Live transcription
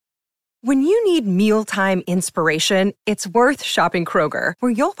When you need mealtime inspiration, it's worth shopping Kroger,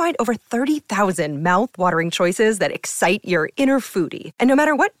 where you'll find over 30,000 mouth-watering choices that excite your inner foodie. And no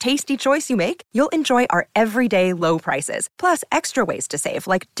matter what tasty choice you make, you'll enjoy our everyday low prices, plus extra ways to save,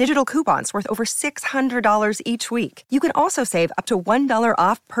 like digital coupons worth over $600 each week. You can also save up to $1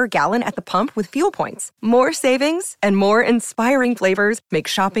 off per gallon at the pump with fuel points. More savings and more inspiring flavors make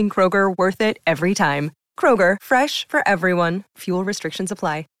shopping Kroger worth it every time. Kroger, fresh for everyone. Fuel restrictions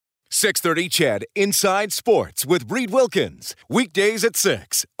apply. 630 CHED Inside Sports with Reed Wilkins. Weekdays at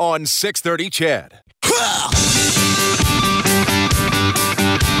 6 on 630 CHED.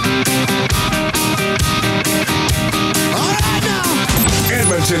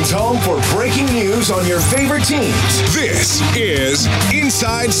 Edmonton's home for breaking news on your favorite teams. This is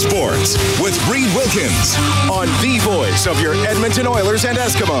Inside Sports with Reed Wilkins on the voice of your Edmonton Oilers and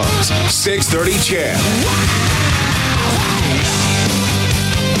Eskimos. 630 CHED.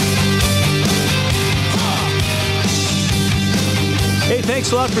 Hey,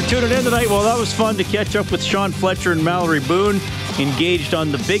 thanks a lot for tuning in tonight. Well, that was fun to catch up with Sean Fletcher and Mallory Boone, engaged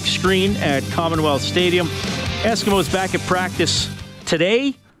on the big screen at Commonwealth Stadium. Eskimos back at practice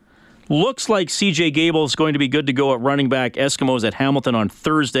today. Looks like CJ Gable is going to be good to go at running back. Eskimos at Hamilton on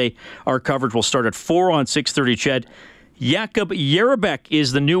Thursday. Our coverage will start at 4 on 630 CHED. Jakub Jerabek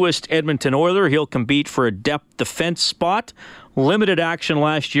is the newest Edmonton Oiler. He'll compete for a depth defense spot. Limited action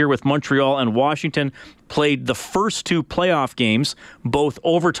last year with Montreal and Washington. Played the first two playoff games, both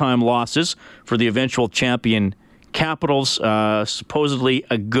overtime losses for the eventual champion Capitals. Supposedly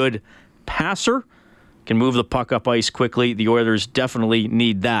a good passer. Can move the puck up ice quickly. The Oilers definitely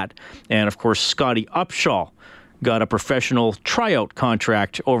need that. And, of course, Scotty Upshall got a professional tryout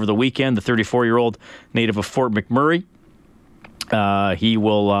contract over the weekend. The 34-year-old native of Fort McMurray. He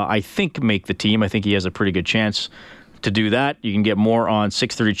will, I think, make the team. I think he has a pretty good chance to do that. You can get more on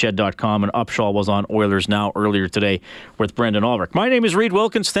 630ched.com, and Upshaw was on Oilers Now earlier today with Brendan Ulrich. My name is Reed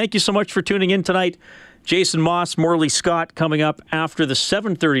Wilkins. Thank you so much for tuning in tonight. Jason Moss, Morley Scott coming up after the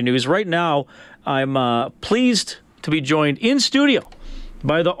 7:30 news. Right now, I'm pleased to be joined in studio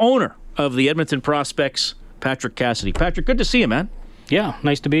by the owner of the Edmonton Prospects, Patrick Cassidy. Patrick, good to see you, man. Yeah,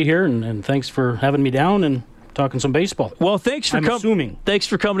 nice to be here, and thanks for having me down and talking some baseball. Well, thanks for coming. Thanks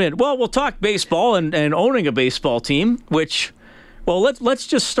for coming in. Well, we'll talk baseball and owning a baseball team, which, well, let's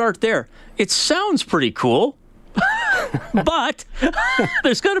just start there. It sounds pretty cool, but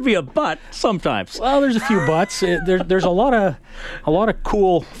there's got to be a but sometimes. Well, there's a few buts. There's a lot of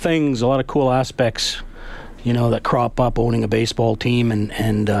cool things, a lot of cool aspects, that crop up owning a baseball team,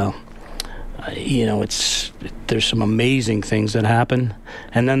 and there's some amazing things that happen,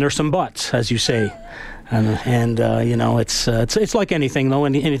 and then there's some buts, as you say. And it's like anything, though.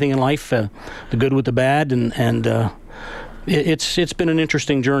 Anything in life, the good with the bad, and it's been an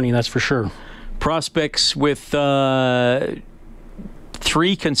interesting journey, that's for sure. Prospects with 3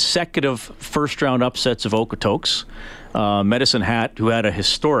 consecutive first-round upsets of Okotoks. Medicine Hat, who had a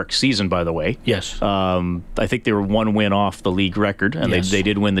historic season, by the way. Yes. I think they were 1 win off the league record, and yes. they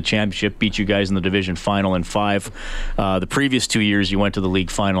did win the championship, beat you guys in the division final in 5. The previous 2 years, you went to the league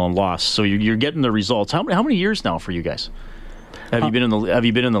final and lost. So you're getting the results. How many years now for you guys? Have you been in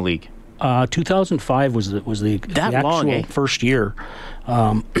the league? 2005 was the actual long, first year,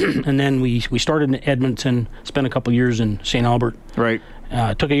 and then we started in Edmonton, spent a couple years in St. Albert. Right.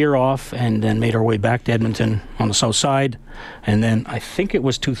 Took a year off and then made our way back to Edmonton on the south side. And then I think it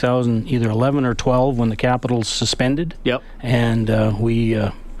was 2011 or 12 when the Capitals suspended. Yep. And we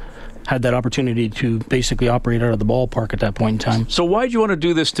had that opportunity to basically operate out of the ballpark at that point in time. So why did you want to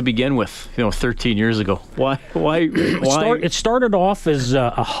do this to begin with, 13 years ago? Why? It started off as a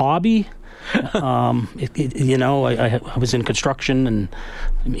hobby. I was in construction, and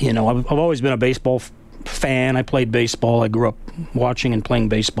I've always been a baseball fan. I played baseball. I grew up watching and playing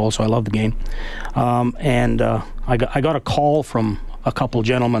baseball, so I love the game. I got a call from a couple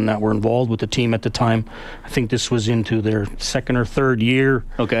gentlemen that were involved with the team at the time. I think this was into their 2nd or 3rd year.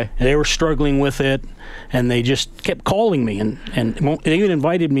 Okay. They were struggling with it, and they just kept calling me, and they even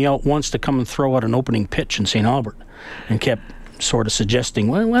invited me out once to come and throw out an opening pitch in St. Albert, and kept sort of suggesting,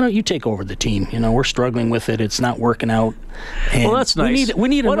 well, why don't you take over the team? We're struggling with it. It's not working out. And well, that's nice. We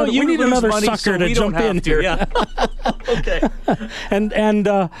need another sucker to jump in here. Yeah. Okay. And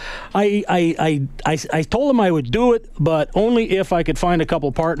I told him I would do it, but only if I could find a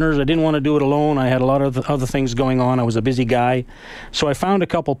couple partners. I didn't want to do it alone. I had a lot of other things going on. I was a busy guy. So I found a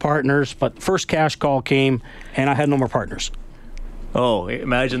couple partners, but first cash call came, and I had no more partners. Oh,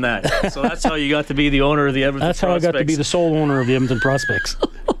 imagine that. So that's how you got to be the owner of the Edmonton Prospects. That's how I got to be the sole owner of the Edmonton Prospects.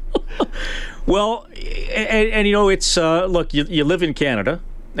 Well, and it's, look, you live in Canada.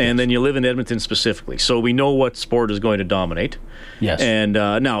 and then you live in Edmonton specifically. So we know what sport is going to dominate. Yes. And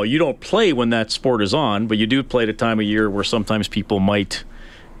now, you don't play when that sport is on, but you do play at a time of year where sometimes people might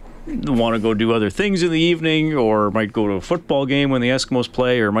want to go do other things in the evening, or might go to a football game when the Eskimos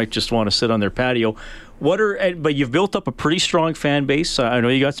play, or might just want to sit on their patio. But you've built up a pretty strong fan base. I know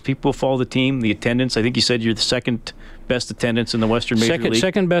you got some people who follow the team, the attendance. I think you said you're the second best attendance in the Western Major League.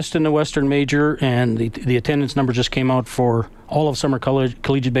 Second best in the Western Major, and the attendance number just came out for all of summer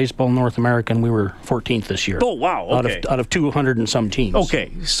collegiate baseball in North America, and we were 14th this year. Oh, wow. Okay. Out of 200 and some teams.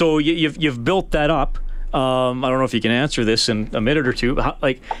 Okay, so you've built that up. I don't know if you can answer this in a minute or two.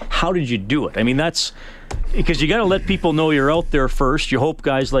 How did you do it? I mean, that's because you got to let people know you're out there first. You hope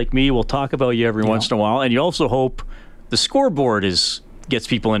guys like me will talk about you every once in a while, and you also hope the scoreboard gets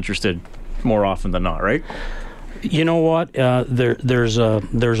people interested more often than not, right? You know what? There's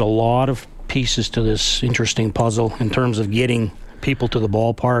a lot of pieces to this interesting puzzle in terms of getting people to the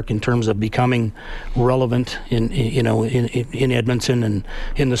ballpark, in terms of becoming relevant in Edmonton and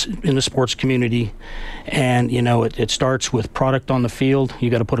in the sports community. And it starts with product on the field.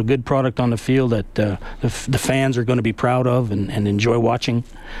 You got to put a good product on the field that the fans are going to be proud of and enjoy watching.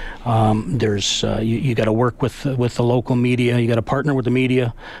 You got to work with the local media. You got to partner with the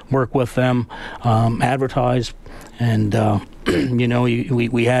media, work with them, advertise. And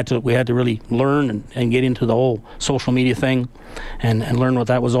we had to really learn and get into the whole social media thing, and learn what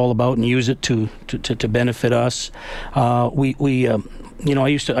that was all about, and use it to benefit us. I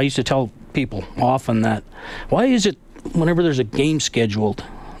used to tell people often that, why is it whenever there's a game scheduled,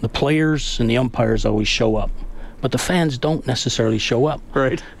 the players and the umpires always show up, but the fans don't necessarily show up?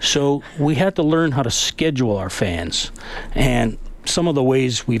 Right. So we had to learn how to schedule our fans, and some of the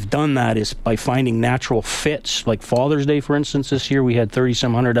ways we've done that is by finding natural fits, like Father's Day, for instance. This year we had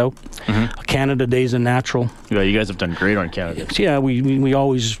 30-some-hundred out. Mm-hmm. Canada Day's a natural. Yeah, you guys have done great on Canada. Yeah, we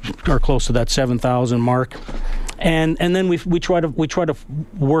always are close to that 7,000 mark. And then we try to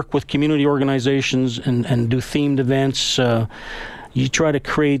work with community organizations and do themed events. You try to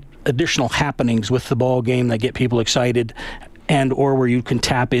create additional happenings with the ball game that get people excited, and or where you can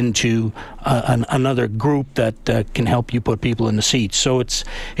tap into another group that can help you put people in the seats. So it's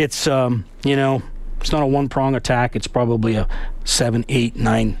not a one-prong attack. It's probably a 7, 8,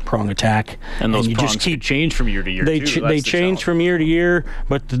 9-prong attack. And those prongs just change from year to year, too. They change from year to year,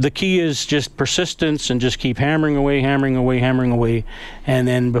 but the key is just persistence and just keep hammering away. And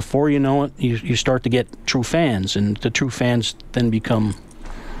then before you know it, you start to get true fans, and the true fans then become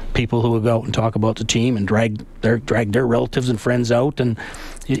people who will go out and talk about the team and drag their relatives and friends out, and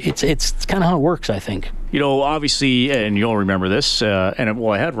it's kind of how it works, I think. Obviously, and you'll remember this, I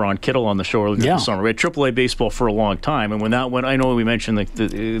had Ron Kittle on the show earlier this summer. We had AAA baseball for a long time, and when that went, I know we mentioned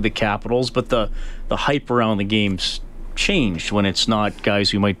the Capitals, but the hype around the games changed when it's not guys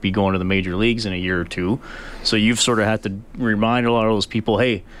who might be going to the major leagues in a year or two. So you've sort of had to remind a lot of those people,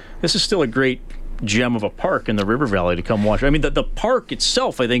 hey, this is still a great gem of a park in the River Valley to come watch. I mean, the park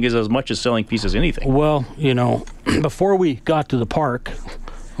itself, I think, is as much a selling piece as anything. Well, before we got to the park,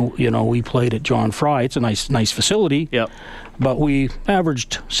 we played at John Fry. It's a nice facility. Yep. But we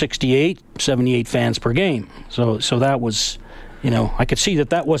averaged 78 fans per game. So that was, I could see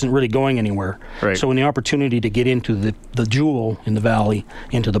that wasn't really going anywhere. Right. So when the opportunity to get into the jewel in the valley,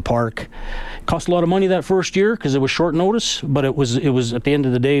 into the park, cost a lot of money that first year because it was short notice, but it was at the end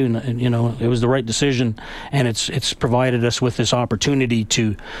of the day, it was the right decision, and it's provided us with this opportunity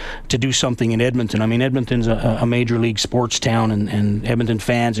to do something in Edmonton. I mean, Edmonton's a major league sports town, and Edmonton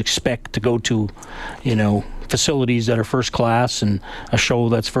fans expect to go to, facilities that are first class and a show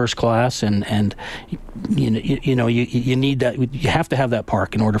that's first class, and you need that. You have to have that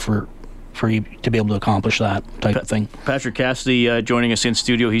park in order for you to be able to accomplish that type of thing. Patrick Cassidy joining us in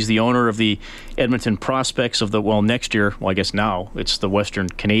studio. He's the owner of the Edmonton Prospects of next year, I guess now, it's the Western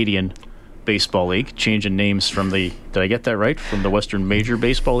Canadian Baseball League, changing names from did I get that right? From the Western Major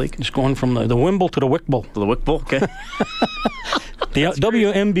Baseball League? It's going from the Wimble to the Wickball. To the Wickball, okay. The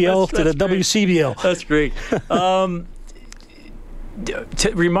WMBL to the great. WCBL. That's great.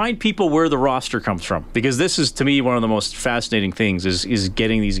 To remind people where the roster comes from, because this is, to me, one of the most fascinating things is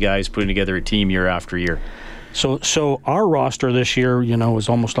getting these guys putting together a team year after year. So our roster this year, was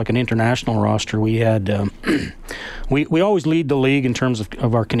almost like an international roster. We had we always lead the league in terms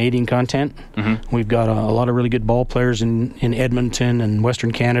of our Canadian content. Mm-hmm. We've got a lot of really good ball players in Edmonton and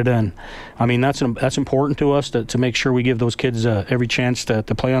Western Canada, and I mean that's important to us to make sure we give those kids every chance to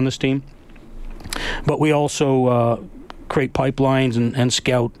play on this team. But we also create pipelines and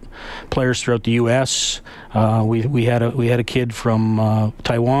scout players throughout the U.S. We had a kid from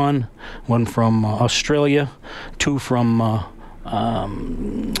Taiwan, one from Australia, two from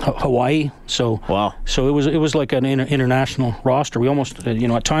Hawaii. So wow. So it was like an international roster. We almost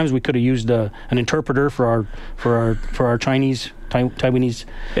at times we could have used an interpreter for our Taiwanese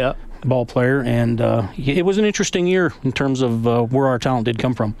ball player, and it was an interesting year in terms of where our talent did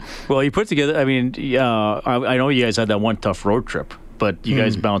come from. Well, you put together. I mean, I know you guys had that one tough road trip, but you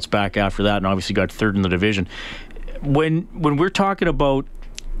guys bounced back after that, and obviously got third in the division. When we're talking about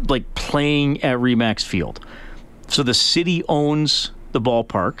like playing at RE/MAX Field, so the city owns the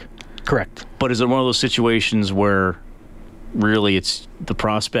ballpark. Correct. But is it one of those situations where really it's the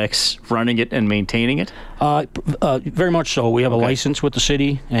prospects running it and maintaining it? Very much so. We have a license with the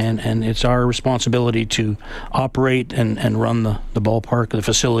city, and it's our responsibility to operate and run the ballpark, the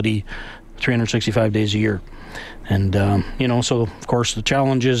facility, 365 days a year. And, so, of course, the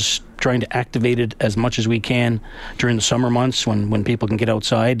challenge is trying to activate it as much as we can during the summer months when people can get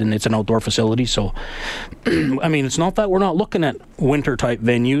outside, and it's an outdoor facility. So, I mean, it's not that we're not looking at winter-type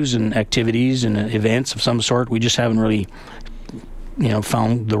venues and activities and events of some sort. We just haven't really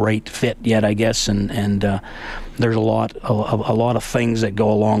found the right fit yet, I guess, and there's a lot of things that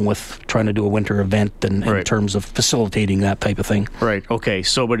go along with trying to do a winter event and in terms of facilitating that type of thing. Right. Okay.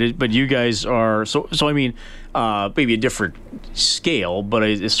 So, but you guys are so. I mean, maybe a different scale, but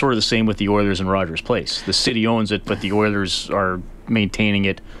it's sort of the same with the Oilers and Rogers Place. The city owns it, but the Oilers are maintaining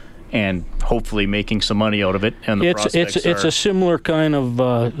it and hopefully making some money out of it. And it's a similar kind of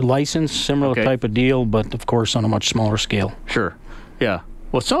license, similar type of deal, but of course on a much smaller scale. Sure. Yeah.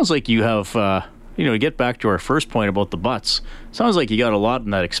 Well, it sounds like you have, to get back to our first point about the butts, sounds like you got a lot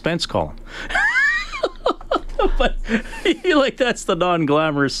in that expense column. But that's the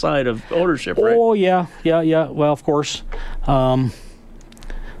non-glamorous side of ownership, right? Oh, yeah. Well, of course.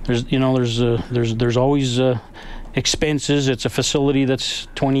 There's always expenses. It's a facility that's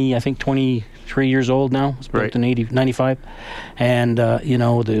 23 years old now. It's built in 95. And,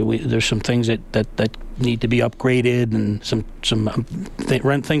 there's some things that need to be upgraded and some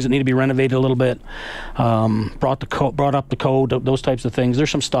things that need to be renovated a little bit. Brought up the code, those types of things.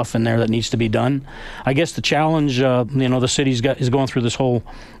 There's some stuff in there that needs to be done. I guess the challenge, the city's is going through this whole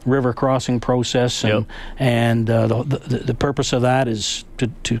river crossing process, and the purpose of that is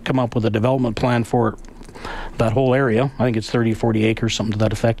to come up with a development plan for that whole area. I think it's 30, 40 acres, something to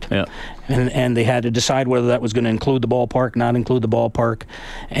that effect. Yeah. And they had to decide whether that was going to include the ballpark, not include the ballpark.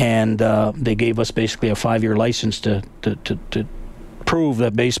 And they gave us basically a 5-year license to prove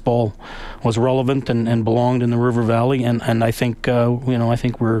that baseball was relevant and belonged in the River Valley. And I think I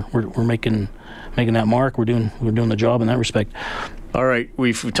think we're making that mark. We're doing the job in that respect. All right,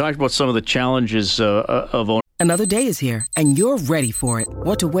 we've talked about some of the challenges of ownership. Another day is here, and you're ready for it.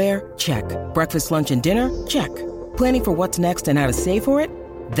 What to wear? Check. Breakfast, lunch, and dinner? Check. Planning for what's next and how to save for it?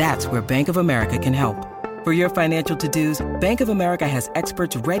 That's where Bank of America can help. For your financial to-dos, Bank of America has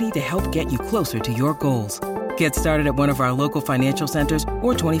experts ready to help get you closer to your goals. Get started at one of our local financial centers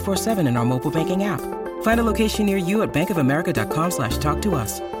or 24/7 in our mobile banking app. Find a location near you at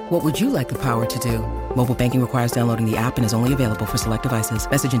bankofamerica.com/talktous. What would you like the power to do? Mobile banking requires downloading the app and is only available for select devices.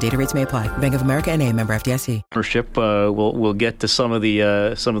 Message and data rates may apply. Bank of America N.A., member FDIC. Ownership. We'll get to some of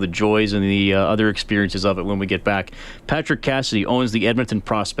the joys and the other experiences of it when we get back. Patrick Cassidy owns the Edmonton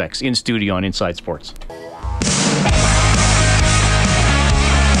Prospects in studio on Inside Sports.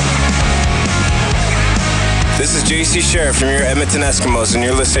 This is JC Sheriff from your Edmonton Eskimos, and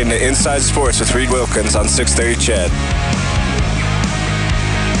you're listening to Inside Sports with Reed Wilkins on 630 CHED.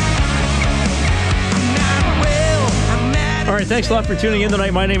 All right, thanks a lot for tuning in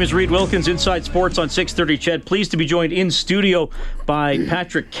tonight. My name is Reed Wilkins, Inside Sports on 630 CHED. Pleased to be joined in studio by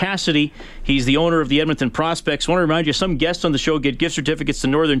Patrick Cassidy. He's the owner of the Edmonton Prospects. I want to remind you, some guests on the show get gift certificates to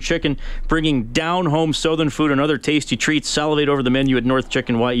Northern Chicken, bringing down-home southern food and other tasty treats. Salivate over the menu at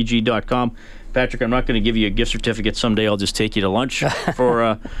northchickenyeg.com. Patrick, I'm not going to give you a gift certificate someday. I'll just take you to lunch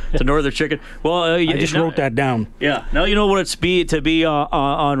to Northern Chicken. Well, I just wrote that down. Yeah. Now you know what it's to be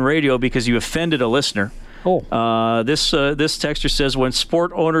on radio because you offended a listener. Oh. This texter says, when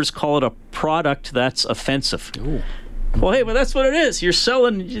sport owners call it a product, that's offensive. Ooh. Well, hey, but that's what it is. You're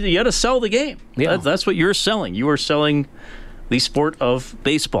selling. You got to sell the game. Yeah. That's what you're selling. You are selling the sport of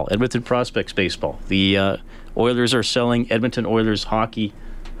baseball, Edmonton Prospects baseball. The Oilers are selling Edmonton Oilers hockey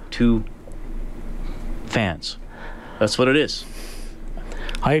to fans. That's what it is.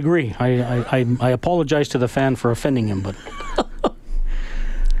 I agree. I apologize to the fan for offending him, but.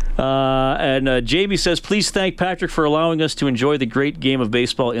 And Jamie says, please thank Patrick for allowing us to enjoy the great game of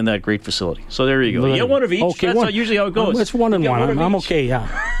baseball in that great facility. So there you go. You get one of each. Okay, that's usually how it goes. It's one and one. I'm okay, yeah.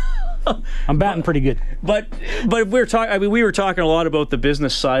 I'm batting pretty good. But we were talking. I mean, we were talking a lot about the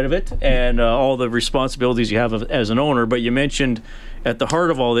business side of it and all the responsibilities you have as an owner. But you mentioned at the heart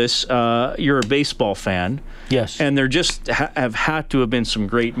of all this, you're a baseball fan. Yes. And there just have had to have been some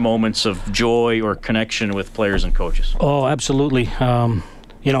great moments of joy or connection with players and coaches. Oh, absolutely.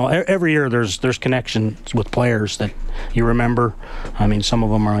 Every year there's connections with players that you remember. I mean, some of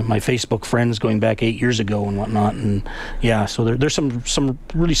them are my Facebook friends going back 8 years ago and whatnot. And yeah, so there's some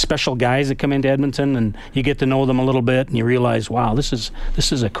really special guys that come into Edmonton, and you get to know them a little bit, and you realize, wow, this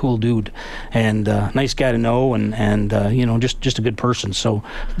is a cool dude, and nice guy to know, and just a good person. So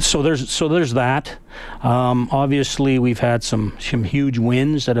there's that. Obviously, we've had some huge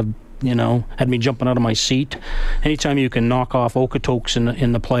wins that have had me jumping out of my seat. Anytime you can knock off Okotoks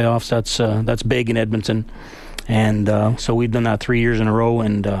in the playoffs, that's big in Edmonton. And so we've done that 3 years in a row,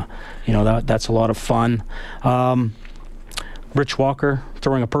 and that's a lot of fun. Rich Walker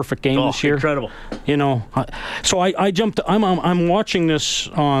throwing a perfect game this year. Incredible. So I jumped. I'm watching this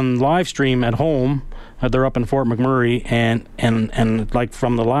on live stream at home. They're up in Fort McMurray, and like for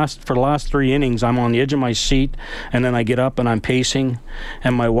the last 3 innings, I'm on the edge of my seat, and then I get up and I'm pacing,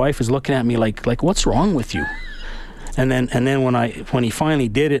 and my wife is looking at me like what's wrong with you? And then when he finally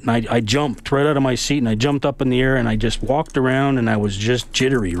did it, and I jumped right out of my seat, and I jumped up in the air, and I just walked around, and I was just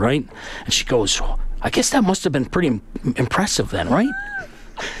jittery, right? And she goes, I guess that must have been pretty impressive then, right?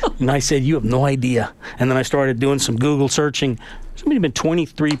 And I said, you have no idea. And then I started doing some Google searching. There's maybe been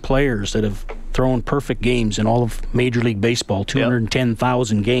 23 players that have thrown perfect games in all of Major League Baseball,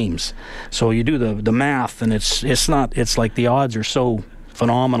 210,000 games. So you do the math, and it's like the odds are so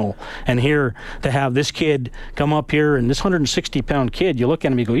phenomenal. And here to have this kid come up here, and this 160-pound kid, you look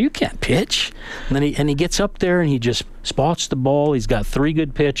at him, you go, you can't pitch. And then he gets up there and he just spots the ball. He's got 3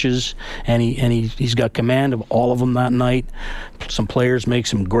 good pitches, and he's got command of all of them that night. Some players make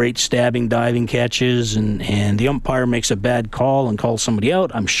some great stabbing, diving catches, and the umpire makes a bad call and calls somebody out.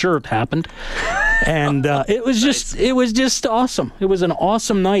 I'm sure it happened. And it was just awesome. It was an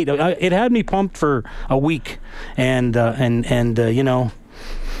awesome night. It had me pumped for a week, and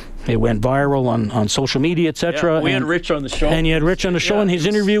it went viral on social media, etc. Yeah, we had Rich on the show. And you had Rich on the show, and his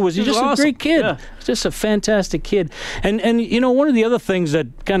interview was just awesome. A great kid. Yeah. Just a fantastic kid. And one of the other things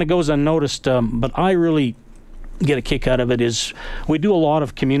that kind of goes unnoticed, but I really get a kick out of it, is we do a lot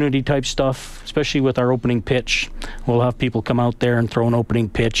of community type stuff, especially with our opening pitch. We'll have people come out there and throw an opening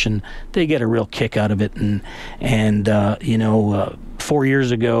pitch, and they get a real kick out of it. And 4 years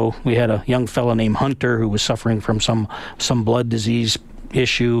ago, we had a young fella named Hunter who was suffering from some blood disease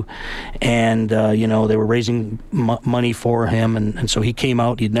issue, and they were raising money for him, and so he came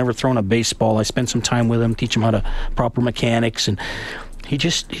out. He'd never thrown a baseball. I spent some time with him, teach him how to proper mechanics, and he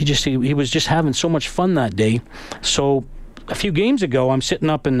was just having so much fun that day. So a few games ago, I'm sitting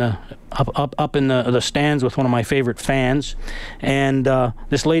up in the stands with one of my favorite fans, and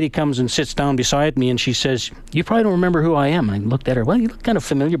this lady comes and sits down beside me, and she says, you probably don't remember who I am. And I looked at her, well, you look kind of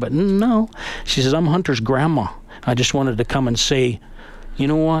familiar, but no. She says, I'm Hunter's grandma. I just wanted to come and say, you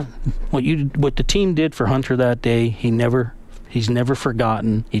know what the team did for Hunter that day, he's never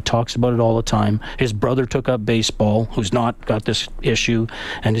forgotten. He talks about it all the time. His brother took up baseball, who's not got this issue,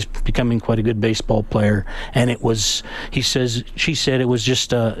 and is becoming quite a good baseball player. And she said it was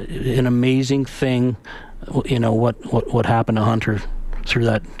just an amazing thing, what happened to Hunter through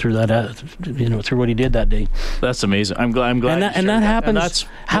what he did that day. That's amazing. I'm glad. And that happens.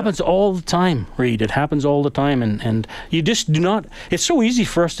 Happens all the time, Reed. It happens all the time, and you just do not. It's so easy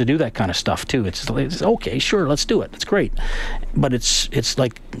for us to do that kind of stuff too. It's okay, sure, let's do it. It's great, but it's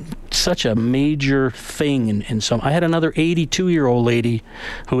like such a major thing. In some, I had another 82-year-old lady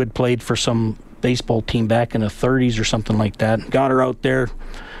who had played for some baseball team back in the 30s or something like that. Got her out there,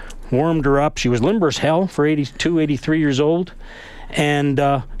 warmed her up. She was limber as hell for 82, 83 years old. And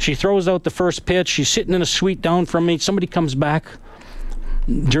she throws out the first pitch. She's sitting in a suite down from me. Somebody comes back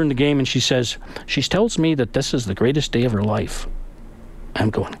during the game, and she tells me that this is the greatest day of her life. I'm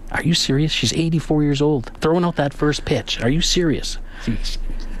going, are you serious? She's 84 years old, throwing out that first pitch. Are you serious?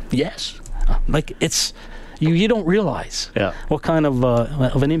 Yes. Like, it's... You don't realize what kind of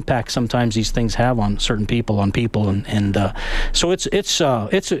an impact sometimes these things have on certain people, and so it's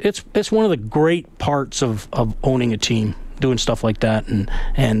one of the great parts of owning a team, doing stuff like that,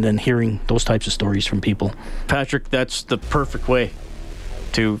 and then hearing those types of stories from people. Patrick, that's the perfect way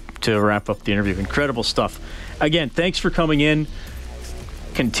to wrap up the interview. Incredible stuff. Again, thanks for coming in.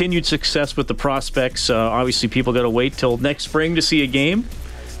 Continued success with the prospects. Obviously, people got to wait till next spring to see a game.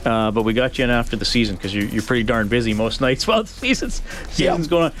 but we got you in after the season because you're pretty darn busy most nights while the season's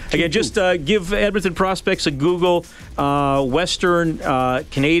going on. Again, just give Edmonton Prospects a Google, Western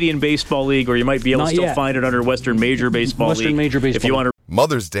Canadian Baseball League, or you might be able to still find it under Western Major Baseball League. Western Major Baseball. If you want to.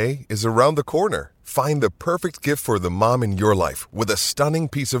 Mother's Day is around the corner. Find the perfect gift for the mom in your life with a stunning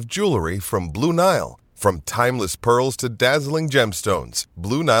piece of jewelry from Blue Nile. From timeless pearls to dazzling gemstones,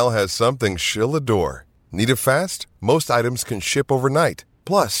 Blue Nile has something she'll adore. Need it fast? Most items can ship overnight.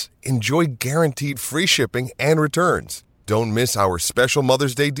 Plus, enjoy guaranteed free shipping and returns. Don't miss our special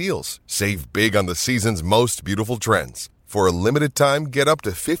Mother's Day deals. Save big on the season's most beautiful trends. For a limited time, get up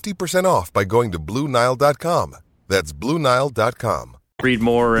to 50% off by going to BlueNile.com. That's BlueNile.com. Read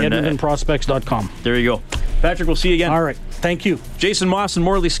more. EdmontonProspects.com. There you go. Patrick, we'll see you again. All right. Thank you. Jason Moss and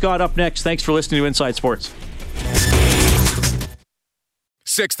Morley Scott up next. Thanks for listening to Inside Sports.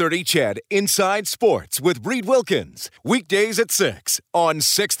 630 CHED Inside Sports with Reed Wilkins. Weekdays at 6 on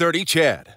 630 CHED.